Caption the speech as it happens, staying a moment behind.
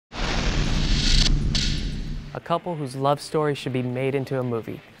a couple whose love story should be made into a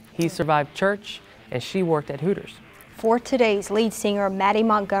movie. He survived church, and she worked at Hooters. For Today's lead singer Maddie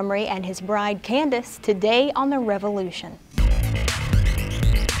Montgomery and his bride Candace, today on The Revolution.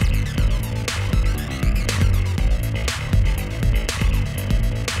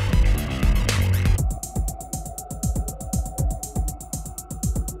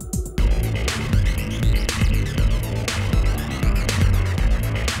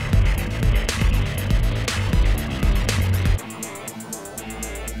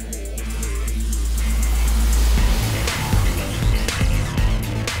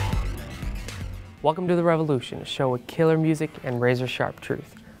 Welcome to The Revolution, a show with killer music and razor-sharp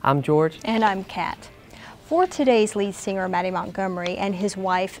truth. I'm George. And I'm Kat. For Today's lead singer Maddie Montgomery and his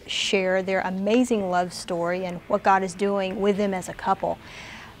wife share their amazing love story and what God is doing with them as a couple.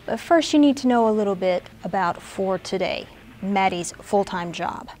 But first you need to know a little bit about For Today, Maddie's full-time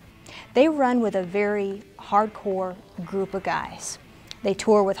job. They run with a very hardcore group of guys. They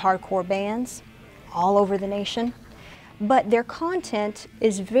tour with hardcore bands all over the nation. But their content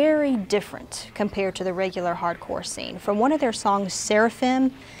is very different compared to the regular hardcore scene. From one of their songs,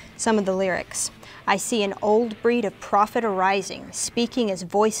 Seraphim, some of the lyrics. I see an old breed of prophet arising, speaking as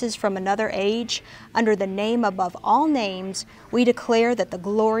voices from another age. Under the name above all names, we declare that the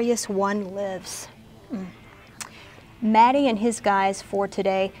glorious one lives. Maddie and his guys For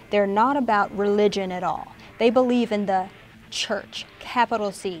Today, they're not about religion at all. They believe in the church,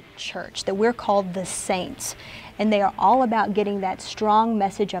 capital C, church, that we're called the saints. And they are all about getting that strong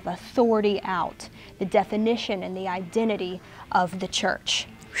message of authority out, the definition and the identity of the church.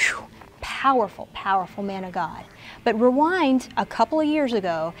 Whew. Powerful, powerful man of God. But rewind a couple of years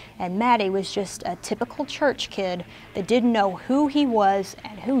ago, and Maddie was just a typical church kid that didn't know who he was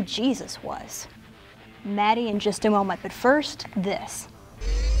and who Jesus was. Maddie in just a moment, but first, this.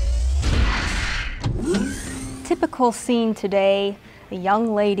 Typical scene today. A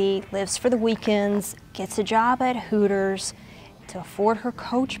young lady lives for the weekends, gets a job at Hooters to afford her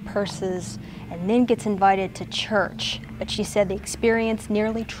Coach purses, and then gets invited to church. But she said the experience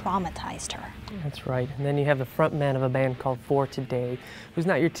nearly traumatized her. That's right. And then you have the front man of a band called For Today, who's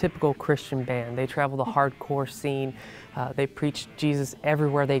not your typical Christian band. They travel the hardcore scene. They preach Jesus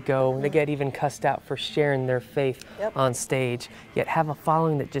everywhere they go. They get even cussed out for sharing their faith on stage, yet have a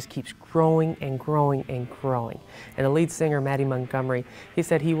following that just keeps growing and growing and growing. And the lead singer, Maddie Montgomery, he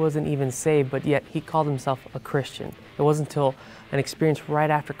said he wasn't even saved, but yet he called himself a Christian. It wasn't until an experience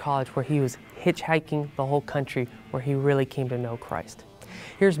right after college where he was hitchhiking the whole country where he really came to know Christ.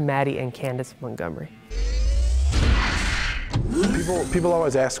 Here's Maddie and Candace Montgomery. People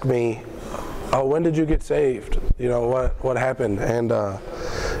always ask me, oh, when did you get saved? You know, what happened? And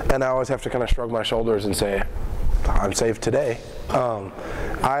I always have to kind of shrug my shoulders and say, I'm saved today.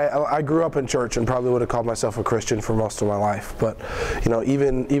 I grew up in church and probably would have called myself a Christian for most of my life, but you know,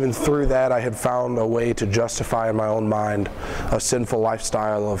 even through that, I had found a way to justify in my own mind a sinful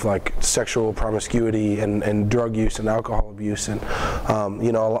lifestyle of like sexual promiscuity and drug use and alcohol abuse and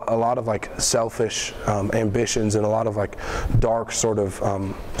you know, a lot of like selfish ambitions and a lot of like dark sort of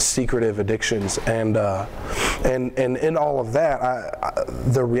secretive addictions, and in all of that,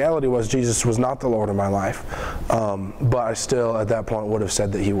 the reality was Jesus was not the Lord of my life, but I still at that point would have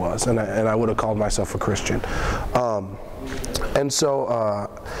said that he was, and I would have called myself a Christian. And so,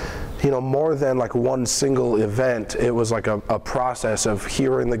 you know, more than like one single event, it was like a process of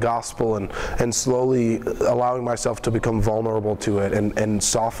hearing the gospel and slowly allowing myself to become vulnerable to it and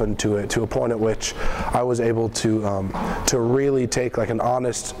soften to it to a point at which I was able to really take like an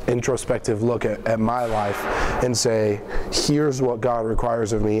honest introspective look at my life and say, here's what God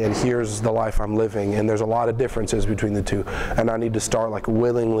requires of me and here's the life I'm living, and there's a lot of differences between the two, and I need to start like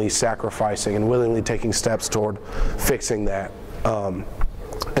willingly sacrificing and willingly taking steps toward fixing that.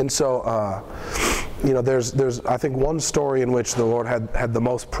 And so, you know, there's I think one story in which the Lord had the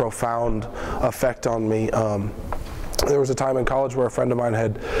most profound effect on me. There was a time in college where a friend of mine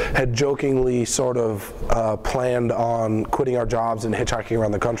had jokingly sort of planned on quitting our jobs and hitchhiking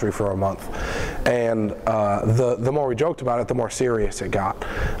around the country for a month. And the more we joked about it, the more serious it got.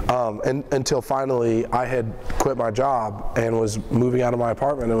 And until finally I had quit my job and was moving out of my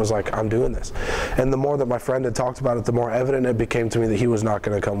apartment and was like, I'm doing this. And the more that my friend had talked about it, the more evident it became to me that he was not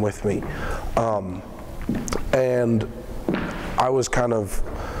going to come with me. And I was kind of,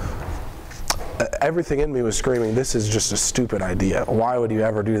 everything in me was screaming, this is just a stupid idea. Why would you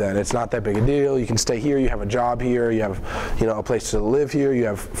ever do that? It's not that big a deal. You can stay here. You have a job here. You have, you know, a place to live here. You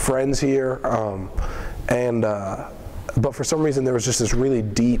have friends here. And but for some reason there was just this really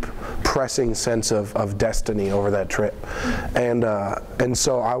deep, pressing sense of destiny over that trip, and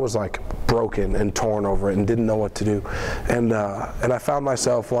so I was like broken and torn over it and didn't know what to do, and I found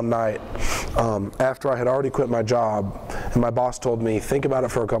myself one night after I had already quit my job, and my boss told me, think about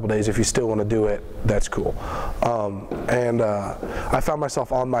it for a couple days. If you still want to do it, that's cool. And I found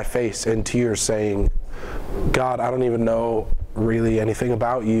myself on my face in tears saying, God, I don't even know really anything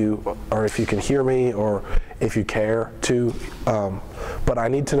about you, or if you can hear me, or if you care to, but I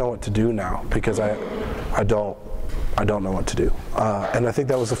need to know what to do now, because I don't know what to do. And I think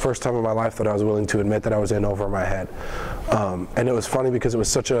that was the first time in my life that I was willing to admit that I was in over my head. And it was funny because it was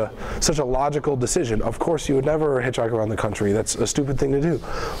such a logical decision. Of course, you would never hitchhike around the country. That's a stupid thing to do.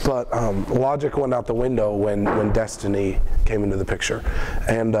 But logic went out the window when destiny came into the picture.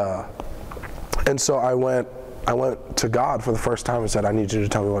 And so I went to God for the first time and said, I need you to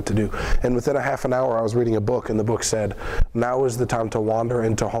tell me what to do. And within a half an hour, I was reading a book, and the book said, now is the time to wander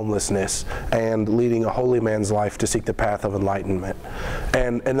into homelessness and leading a holy man's life to seek the path of enlightenment.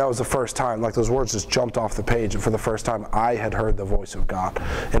 And that was the first time, like those words just jumped off the page, and for the first time I had heard the voice of God.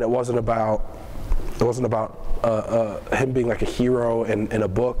 And it wasn't about him being like a hero in a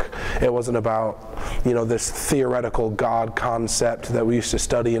book. It wasn't about, you know, this theoretical God concept that we used to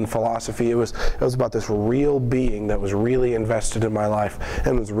study in philosophy. It was about this real being that was really invested in my life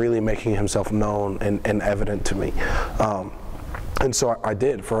and was really making himself known and evident to me. And so I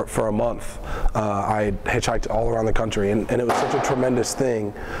did for a month. I hitchhiked all around the country, and it was such a tremendous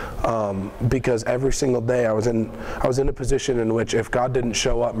thing because every single day I was in a position in which if God didn't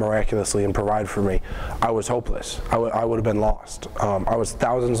show up miraculously and provide for me, I was hopeless. I would have been lost. I was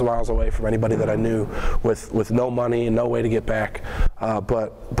thousands of miles away from anybody that I knew, with no money and no way to get back.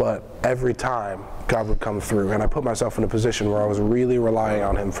 But every time God would come through, and I put myself in a position where I was really relying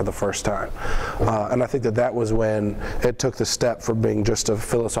on him for the first time. And I think that was when it took the step from being just a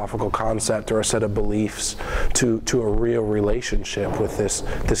philosophical concept or a set of beliefs to a real relationship with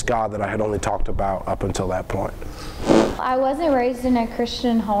this God that I had only talked about up until that point. I wasn't raised in a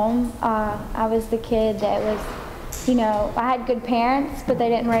Christian home. I was the kid that was, you know, I had good parents, but they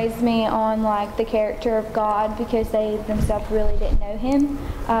didn't raise me on like the character of God because they themselves really didn't know him.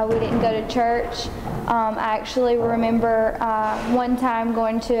 We didn't go to church. I actually remember one time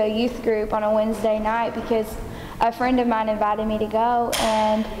going to a youth group on a Wednesday night because a friend of mine invited me to go,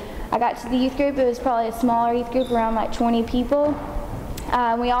 and I got to the youth group. It was probably a smaller youth group, around like 20 people.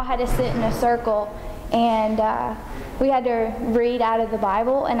 We all had to sit in a circle, and we had to read out of the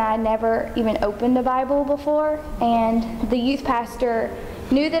Bible, and I never even opened a Bible before. And the youth pastor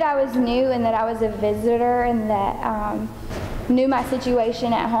knew that I was new and that I was a visitor and that knew my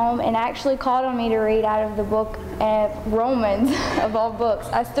situation at home, and actually called on me to read out of the book of Romans, of all books.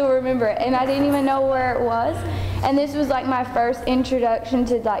 I still remember it, and I didn't even know where it was. And this was like my first introduction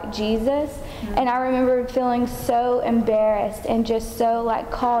to like Jesus. And I remember feeling so embarrassed and just so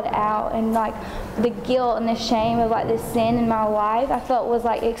like called out, and like the guilt and the shame of like this sin in my life I felt was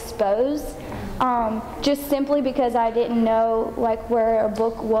like exposed, just simply because I didn't know like where a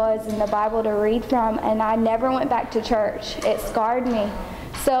book was in the Bible to read from, and I never went back to church. It scarred me.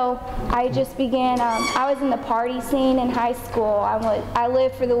 So I just began, I was in the party scene in high school. I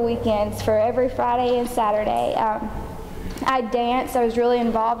lived for the weekends, for every Friday and Saturday. I danced. I was really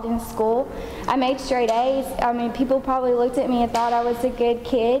involved in school. I made straight A's. I mean, people probably looked at me and thought I was a good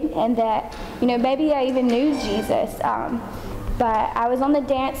kid, and that, you know, maybe I even knew Jesus. But I was on the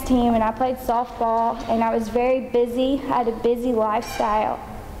dance team, and I played softball, and I was very busy. I had a busy lifestyle.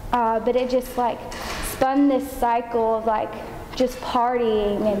 But it just like spun this cycle of like just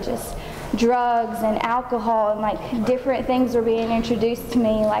partying and just drugs and alcohol, and like different things were being introduced to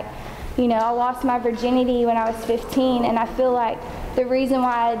me. Like, you know, I lost my virginity when I was 15, and I feel like the reason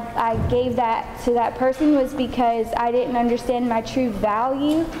why I gave that to that person was because I didn't understand my true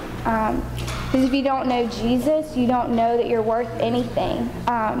value. Because if you don't know Jesus, you don't know that you're worth anything.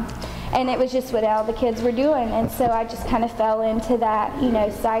 And it was just what all the kids were doing, and so I just kind of fell into that, you know,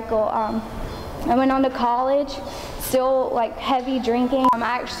 cycle. I went on to college, still like heavy drinking. I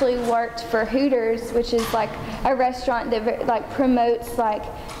actually worked for Hooters, which is like a restaurant that like promotes like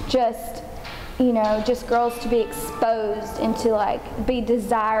just, you know, just girls to be exposed and to like be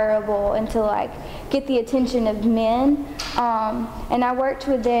desirable and to like get the attention of men. And I worked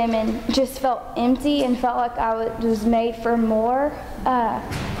with them and just felt empty and felt like I was made for more.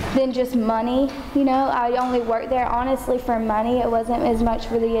 than just money. You know, I only worked there honestly for money. It wasn't as much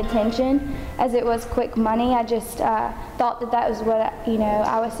for the attention as it was quick money. I just thought that was what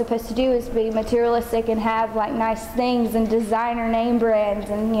I was supposed to do, is be materialistic and have like nice things and designer name brands,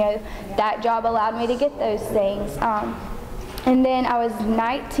 and that job allowed me to get those things. And then I was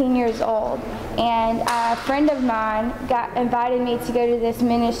 19 years old, and a friend of mine invited me to go to this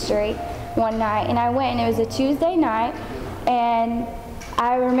ministry one night, and I went, and it was a Tuesday night, and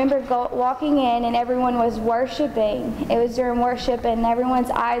I remember walking in, and everyone was worshiping. It was during worship, and everyone's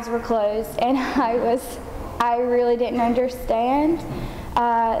eyes were closed, and I really didn't understand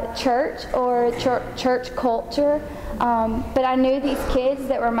church or church culture. But I knew these kids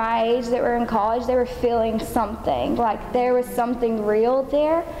that were my age, that were in college, they were feeling something, like there was something real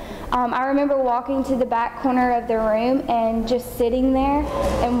there. I remember walking to the back corner of the room and just sitting there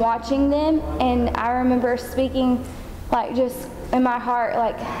and watching them, and I remember speaking like just in my heart,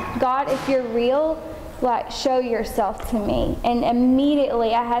 like, God, if you're real, like, show yourself to me. And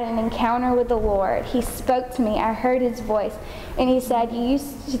immediately I had an encounter with the Lord. He spoke to me. I heard his voice. And he said, you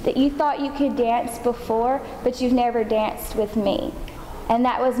thought you could dance before, but you've never danced with me. And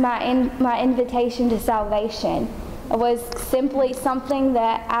that was my invitation to salvation. It was simply something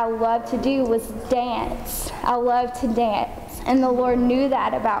that I loved to do, was dance. I love to dance. And the Lord knew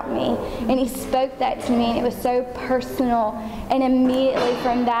that about me, and he spoke that to me, and it was so personal. And immediately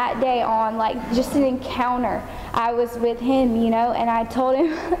from that day on, like just an encounter, I was with him, and I told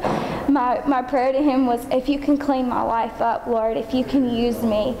him, my prayer to him was, if you can clean my life up, Lord, if you can use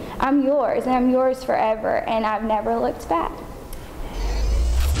me, I'm yours, and I'm yours forever, and I've never looked back.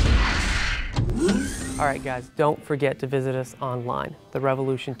 All right, guys, don't forget to visit us online,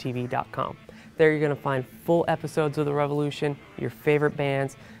 therevolutiontv.com. There you're going to find full episodes of The Revolution, your favorite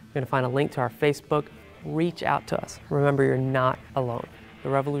bands. You're going to find a link to our Facebook. Reach out to us. Remember, you're not alone.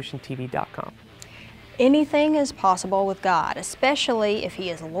 therevolutiontv.com. Anything is possible with God, especially if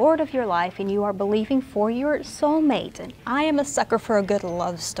he is Lord of your life and you are believing for your soulmate. And I am a sucker for a good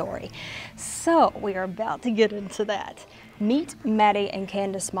love story. So we are about to get into that. Meet Maddie and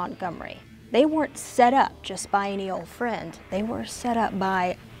Candace Montgomery. They weren't set up just by any old friend. They were set up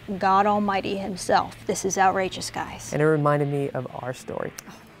by God Almighty himself. This is outrageous, guys. And it reminded me of our story.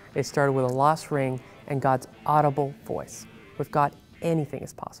 It started with a lost ring and God's audible voice. With God, anything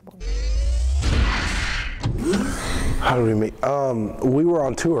is possible. How did we meet? We were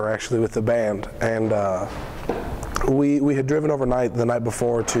on tour actually with the band, and we had driven overnight the night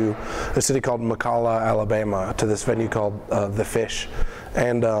before to a city called McCalla, Alabama, to this venue called The Fish.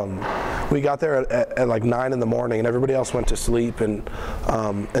 And we got there at like 9 in the morning, and everybody else went to sleep and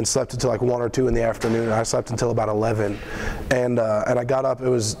slept until like 1 or 2 in the afternoon. And I slept until about 11, and I got up. It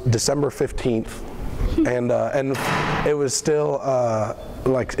was December 15th, and it was still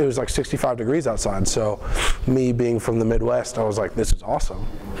like 65 degrees outside. So me being from the Midwest, I was like, this is awesome.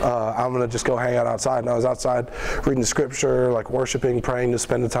 I'm gonna just go hang out outside. And I was outside reading the scripture, like worshiping, praying, to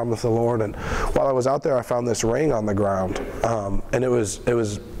spend the time with the Lord. And while I was out there, I found this ring on the ground, and it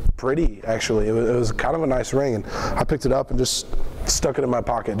was pretty, actually. It was kind of a nice ring, and I picked it up and just stuck it in my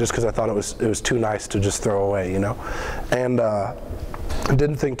pocket just because I thought it was too nice to just throw away, and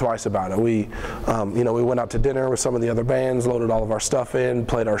didn't think twice about it. We went out to dinner with some of the other bands, loaded all of our stuff in,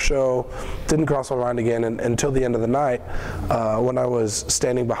 played our show. Didn't cross my mind again until the end of the night, when I was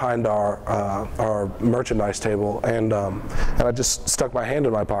standing behind our merchandise table, and I just stuck my hand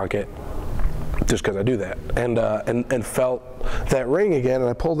in my pocket, just because I do that, and felt that ring again, and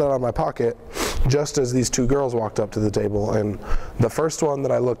I pulled it out of my pocket just as these 2 girls walked up to the table. And the first one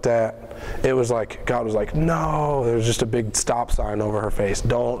that I looked at, it was like, God was like, no, there was just a big stop sign over her face.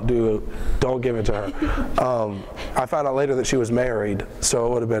 Don't do it. Don't give it to her. I found out later that she was married, so it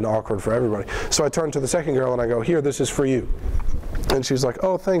would have been awkward for everybody. So I turned to the second girl and I go, here, this is for you. And she's like,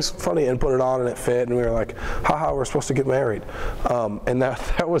 oh, thanks, funny, and put it on and it fit, and we were like, haha, we're supposed to get married. And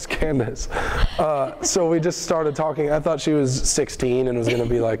that was Candace. So we just started talking. I thought she was 16 and was gonna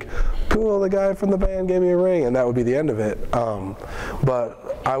be like, cool, the guy from the band gave me a ring, and that would be the end of it.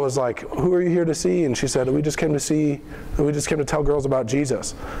 But I was like, who are you here to see? And she said, we just came to tell girls about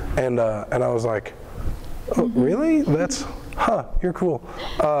Jesus. And I was like, oh, really? You're cool.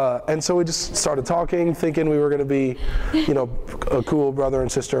 And so we just started talking, thinking we were going to be, a cool brother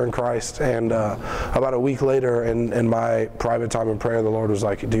and sister in Christ. And about a week later, in my private time in prayer, the Lord was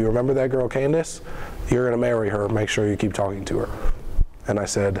like, do you remember that girl, Candace? You're going to marry her. Make sure you keep talking to her. And I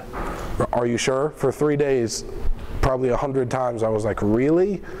said, are you sure? For 3 days, probably 100 times I was like,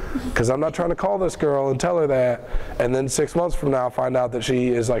 really? Because I'm not trying to call this girl and tell her that, and then 6 months from now find out that she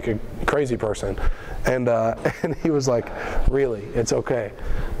is like a crazy person. And and he was like, really, it's okay.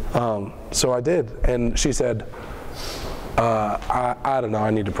 So I did, and she said, I don't know, I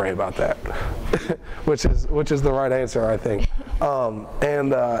need to pray about that, which is the right answer, I think.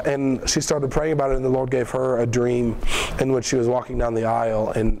 And she started praying about it, and the Lord gave her a dream in which she was walking down the aisle,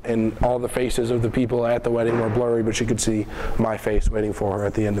 and all the faces of the people at the wedding were blurry, but she could see my face waiting for her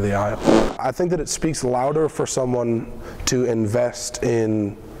at the end of the aisle. I think that it speaks louder for someone to invest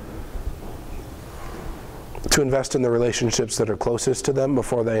in the relationships that are closest to them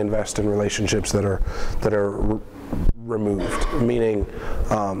before they invest in relationships that are removed. Meaning,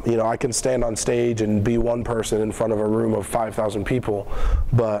 I can stand on stage and be one person in front of a room of 5,000 people,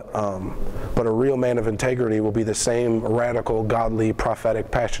 but a real man of integrity will be the same radical, godly,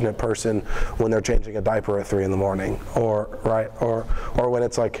 prophetic, passionate person when they're changing a diaper at 3 in the morning, or when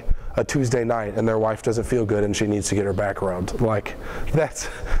it's like a Tuesday night and their wife doesn't feel good and she needs to get her back rubbed. Like, this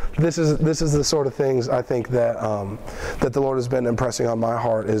is the sort of things I think that that the Lord has been impressing on my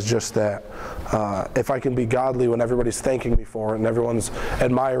heart, is just that if I can be godly when everybody's thanking me for it and everyone's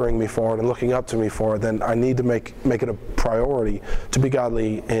admiring me for it and looking up to me for it, then I need to make it a priority to be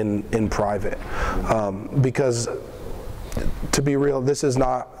godly in private, because to be real, this is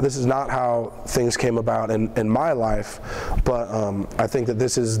not how things came about in my life, but I think that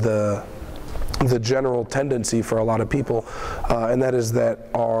this is the general tendency for a lot of people, and that is that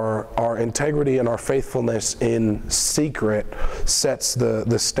our integrity and our faithfulness in secret sets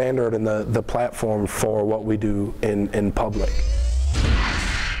the standard and the platform for what we do in public.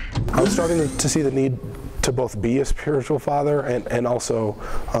 I'm starting to see the need to both be a spiritual father and also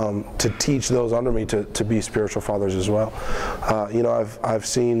to teach those under me to be spiritual fathers as well. I've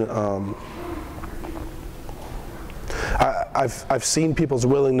seen I've seen people's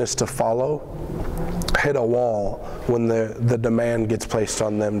willingness to follow hit a wall when the demand gets placed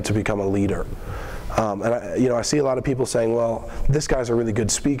on them to become a leader. And I see a lot of people saying, well, this guy's a really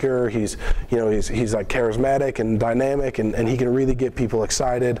good speaker, he's like charismatic and dynamic, and he can really get people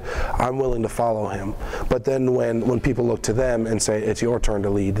excited, I'm willing to follow him. But then when people look to them and say, it's your turn to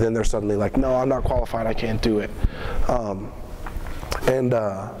lead, then they're suddenly like, no, I'm not qualified, I can't do it.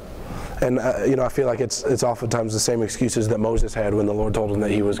 I feel like it's oftentimes the same excuses that Moses had when the Lord told him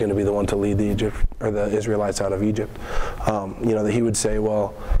that he was going to be the one to lead the Israelites out of Egypt. That he would say,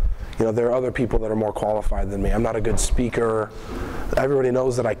 well, there are other people that are more qualified than me. I'm not a good speaker. Everybody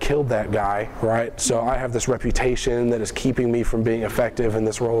knows that I killed that guy, right? So I have this reputation that is keeping me from being effective in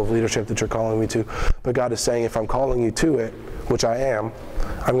this role of leadership that you're calling me to. But God is saying, if I'm calling you to it, which I am,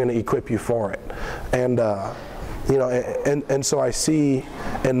 I'm going to equip you for it. And so I see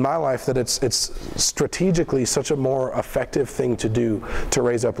in my life that it's strategically such a more effective thing to do to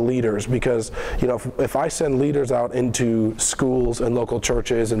raise up leaders, because if I send leaders out into schools and local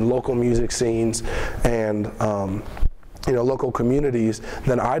churches and local music scenes and local communities,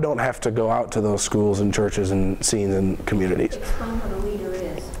 then I don't have to go out to those schools and churches and scenes and communities. Explain what a leader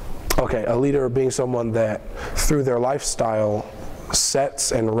is. Okay, a leader being someone that through their lifestyle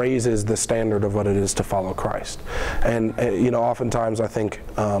sets and raises the standard of what it is to follow Christ. And oftentimes I think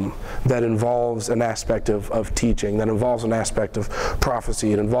that involves an aspect of teaching, that involves an aspect of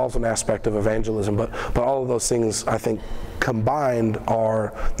prophecy, it involves an aspect of evangelism, but all of those things I think combined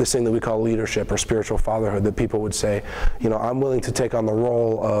are this thing that we call leadership or spiritual fatherhood, that people would say, I'm willing to take on the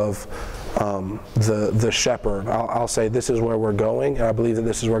role of the shepherd. I'll say, this is where we're going, and I believe that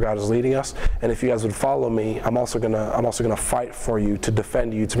this is where God is leading us, and if you guys would follow me, I'm also gonna fight for you, to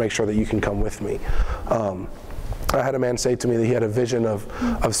defend you, to make sure that you can come with me. I had a man say to me that he had a vision of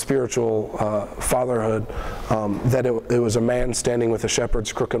spiritual fatherhood, that it was a man standing with a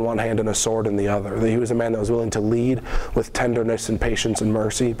shepherd's crook in one hand and a sword in the other. That he was a man that was willing to lead with tenderness and patience and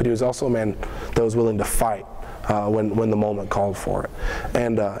mercy, but he was also a man that was willing to fight when the moment called for it.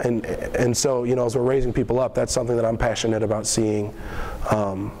 And so, as we're raising people up, that's something that I'm passionate about seeing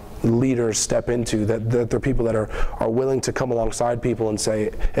leaders step into, that they're people that are willing to come alongside people and say,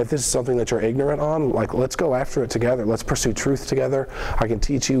 if this is something that you're ignorant on, like, let's go after it together, let's pursue truth together, I can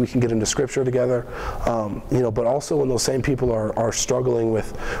teach you, we can get into scripture together, but also when those same people are struggling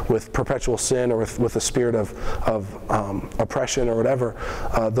with perpetual sin or with a spirit of oppression or whatever,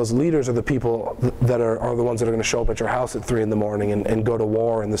 those leaders are the people that are the ones that are going to show up at your house at 3 in the morning and go to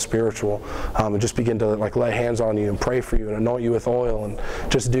war in the spiritual, and just begin to lay hands on you and pray for you and anoint you with oil and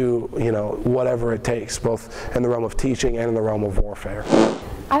just do whatever it takes, both in the realm of teaching and in the realm of warfare.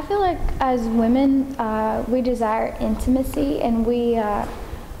 I feel like as women, we desire intimacy, and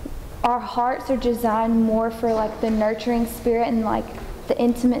our hearts are designed more for like the nurturing spirit and like the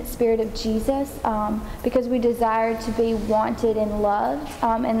intimate spirit of Jesus, because we desire to be wanted and loved.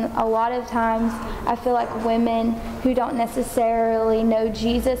 And a lot of times I feel like women who don't necessarily know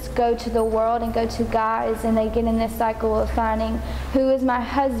Jesus go to the world and go to guys, and they get in this cycle of finding who is my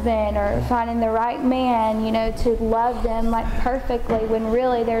husband or finding the right man, you know, to love them like perfectly, when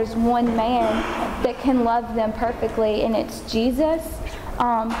really there's one man that can love them perfectly, and it's Jesus.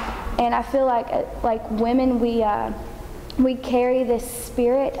 And I feel like women, we carry this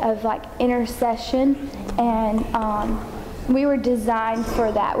spirit of like intercession, and we were designed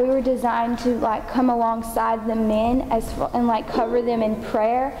for that. We were designed to like come alongside the men and like cover them in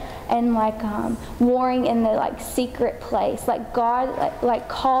prayer, and like warring in the like secret place. Like God like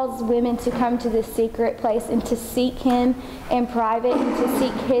calls women to come to the secret place and to seek Him in private and to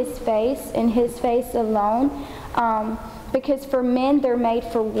seek His face and His face alone. Because for men, they're made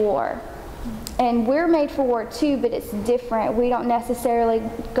for war. And we're made for war too, but it's different. We don't necessarily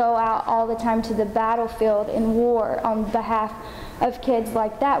go out all the time to the battlefield in war on behalf of kids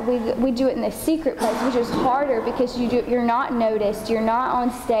like that. We do it in the secret place, which is harder because you're not noticed. You're not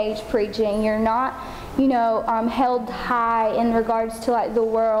on stage preaching. You're not, you know, held high in regards to like the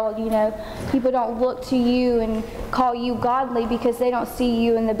world. You know, people don't look to you and call you godly because they don't see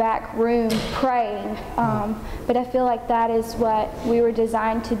you in the back room praying. But I feel like that is what we were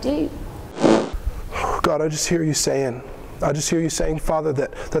designed to do. God, I just hear you saying, Father,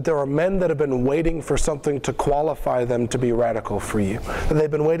 that there are men that have been waiting for something to qualify them to be radical for you. That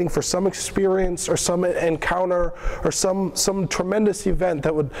they've been waiting for some experience or some encounter or some tremendous event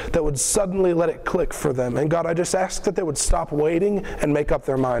that would suddenly let it click for them. And God, I just ask that they would stop waiting and make up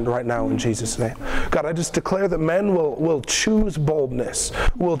their mind right now in Jesus' name. God, I just declare that men will choose boldness,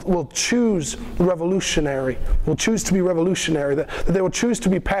 will choose revolutionary, will choose to be revolutionary, that they will choose to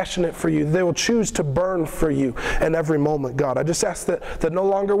be passionate for you, they will choose to burn for you in every moment. God, I just ask that no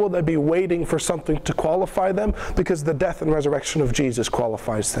longer will they be waiting for something to qualify them, because the death and resurrection of Jesus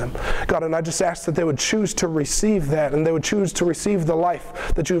qualifies them. God, and I just ask that they would choose to receive that, and they would choose to receive the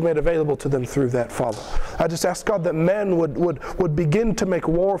life that you've made available to them through that, Father. I just ask, God, that men would begin to make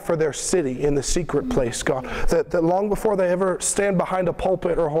war for their city in the secret place, God, that long before they ever stand behind a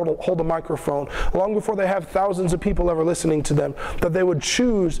pulpit or hold a microphone, long before they have thousands of people ever listening to them, that they would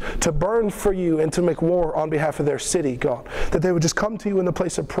choose to burn for you and to make war on behalf of their city, God. That they would just come to you in the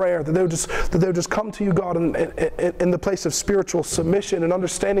place of prayer, that they would just come to you, God, in the place of spiritual submission and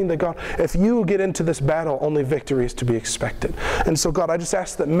understanding that, God, if you get into this battle, only victory is to be expected. And so, God, I just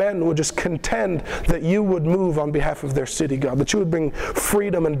ask that men would just contend that you would move on behalf of their city, God, that you would bring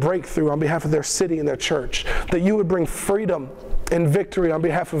freedom and breakthrough on behalf of their city and their church, that you would bring freedom and victory on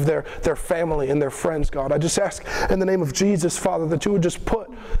behalf of their family and their friends, God. I just ask in the name of Jesus, Father, that you would just put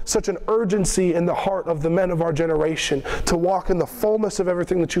such an urgency in the heart of the men of our generation to walk in the fullness of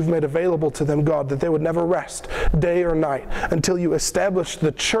everything that you've made available to them, God, that they would never rest day or night until you establish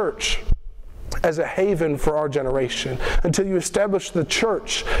the church as a haven for our generation, until you establish the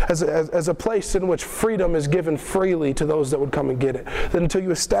church as a place in which freedom is given freely to those that would come and get it, that until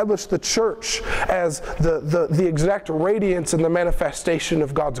you establish the church as the exact radiance and the manifestation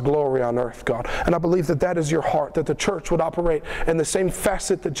of God's glory on earth, God. And I believe that that is your heart, that the church would operate in the same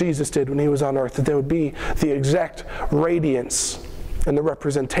facet that Jesus did when he was on earth, that there would be the exact radiance and the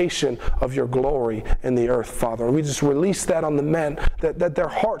representation of your glory in the earth, Father. And we just release that on the men, that their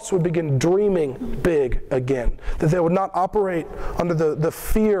hearts would begin dreaming big again, that they would not operate under the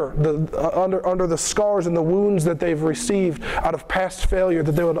fear, under the scars and the wounds that they've received out of past failure,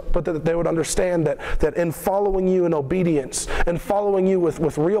 but that they would understand that in following you in obedience and following you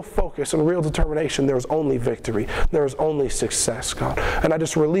with real focus and real determination, there is only victory, there is only success, God. And I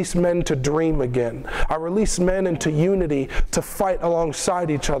just release men to dream again. I release men into unity to fight alongside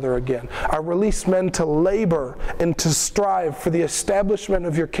each other again. I release men to labor and to strive for the establishment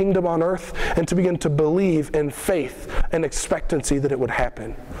of your kingdom on earth, and to begin to believe in faith and expectancy that it would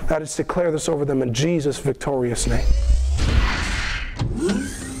happen. I just declare this over them in Jesus' victorious name.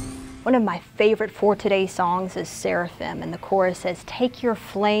 One of my favorite For Today songs is Seraphim, and the chorus says, "Take your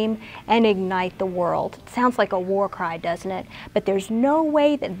flame and ignite the world." It sounds like a war cry, doesn't it? But there's no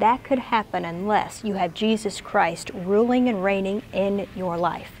way that that could happen unless you have Jesus Christ ruling and reigning in your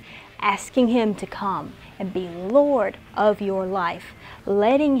life, asking Him to come and be Lord of your life,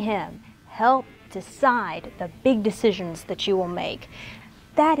 letting Him help decide the big decisions that you will make.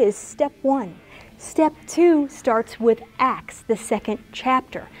 That is step one. Step 2 starts with Acts, the 2nd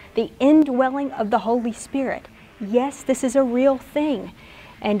chapter, the indwelling of the Holy Spirit. Yes, this is a real thing.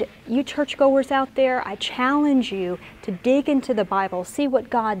 And you churchgoers out there, I challenge you to dig into the Bible, see what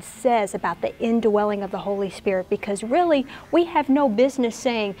God says about the indwelling of the Holy Spirit, because really we have no business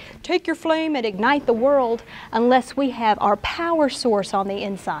saying, take your flame and ignite the world, unless we have our power source on the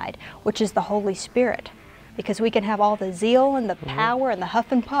inside, which is the Holy Spirit. Because we can have all the zeal and the power and the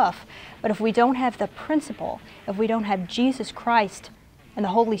huff and puff, but if we don't have the principle, if we don't have Jesus Christ and the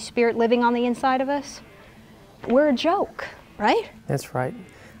Holy Spirit living on the inside of us, we're a joke, right? That's right.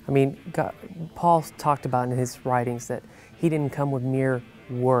 I mean, Paul talked about in his writings that he didn't come with mere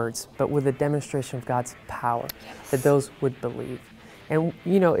words, but with a demonstration of God's power, that those would believe. And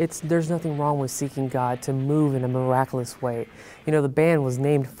you know, there's nothing wrong with seeking God to move in a miraculous way. You know, the band was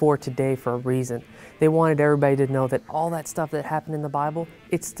named For Today for a reason. They wanted everybody to know that all that stuff that happened in the Bible,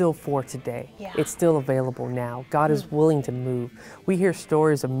 it's still for today. Yeah. It's still available now. God is willing to move. We hear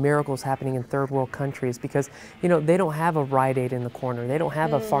stories of miracles happening in third world countries because, you know, they don't have a Rite Aid in the corner. They don't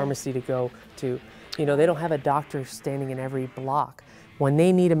have a pharmacy to go to. You know, they don't have a doctor standing in every block. When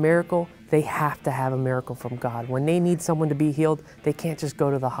they need a miracle, they have to have a miracle from God. When they need someone to be healed, they can't just go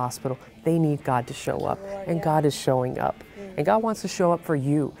to the hospital. They need God to show up, and God is showing up. And God wants to show up for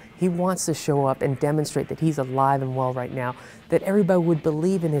you. He wants to show up and demonstrate that He's alive and well right now, that everybody would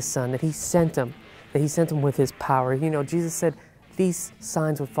believe in His Son, that He sent Him, with His power. You know, Jesus said, these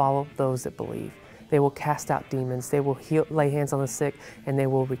signs would follow those that believe. They will cast out demons, they will lay hands on the sick, and they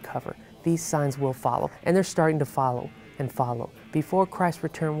will recover. These signs will follow, and they're starting to follow and follow. Before Christ's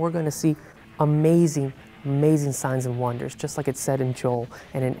return, we're going to see amazing, amazing signs and wonders, just like it said in Joel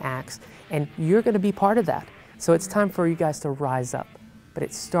and in Acts. And you're going to be part of that. So it's time for you guys to rise up. But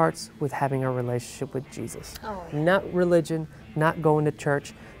it starts with having a relationship with Jesus. Not religion, not going to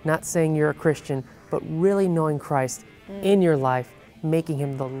church, not saying you're a Christian, but really knowing Christ in your life, making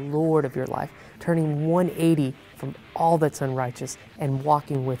Him the Lord of your life, turning 180 from all that's unrighteous and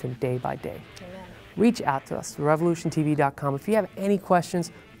walking with Him day by day. Reach out to us, revolutiontv.com. If you have any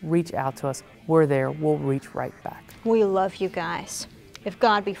questions, reach out to us. We're there. We'll reach right back. We love you guys. If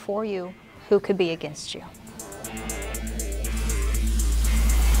God be for you, who could be against you?